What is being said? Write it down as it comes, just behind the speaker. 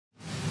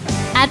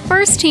At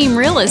First Team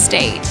Real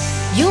Estate,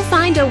 you'll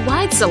find a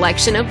wide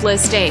selection of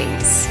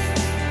listings.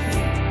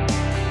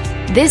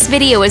 This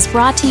video is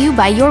brought to you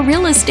by your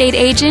real estate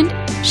agent,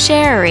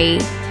 Sherry.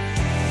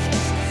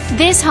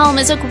 This home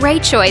is a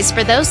great choice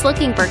for those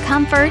looking for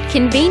comfort,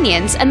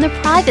 convenience, and the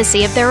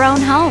privacy of their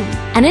own home,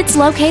 and it's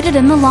located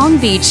in the Long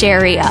Beach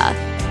area.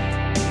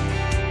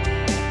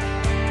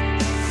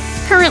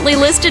 Currently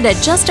listed at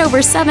just over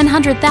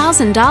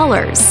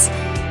 $700,000.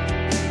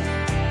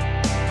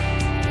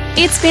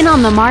 It's been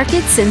on the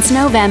market since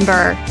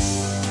November.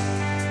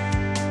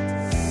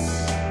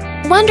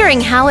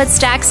 Wondering how it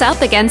stacks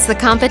up against the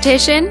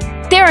competition?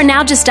 There are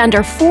now just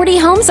under 40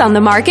 homes on the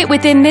market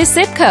within this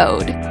zip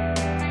code.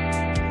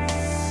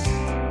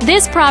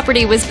 This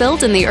property was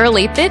built in the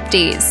early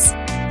 50s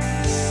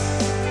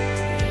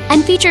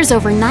and features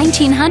over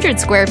 1,900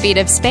 square feet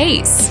of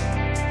space,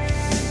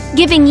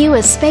 giving you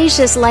a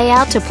spacious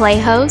layout to play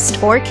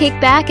host or kick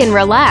back and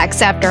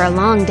relax after a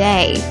long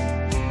day.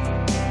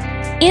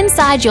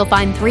 Inside, you'll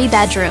find 3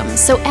 bedrooms,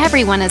 so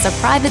everyone has a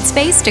private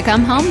space to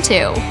come home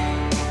to,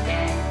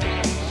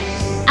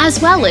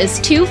 as well as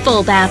 2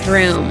 full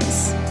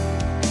bathrooms.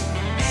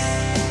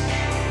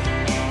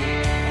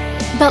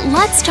 But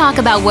let's talk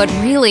about what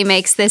really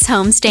makes this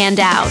home stand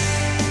out.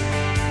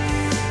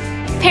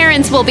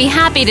 Parents will be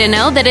happy to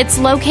know that it's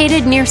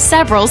located near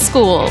several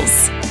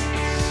schools.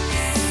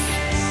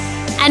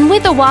 And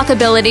with a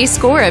walkability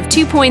score of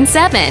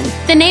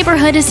 2.7, the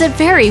neighborhood is a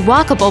very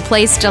walkable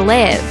place to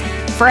live.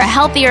 For a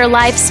healthier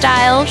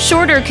lifestyle,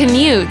 shorter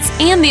commutes,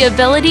 and the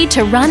ability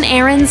to run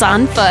errands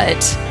on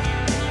foot.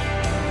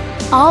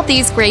 All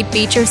these great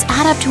features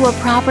add up to a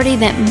property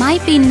that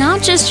might be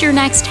not just your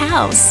next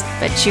house,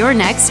 but your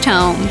next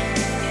home.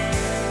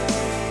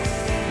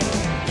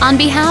 On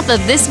behalf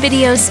of this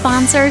video's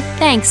sponsor,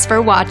 thanks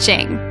for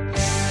watching.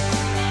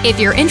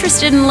 If you're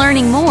interested in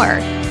learning more,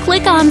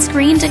 click on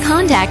screen to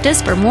contact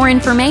us for more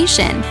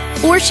information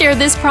or share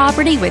this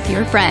property with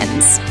your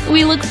friends.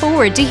 We look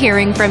forward to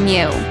hearing from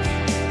you.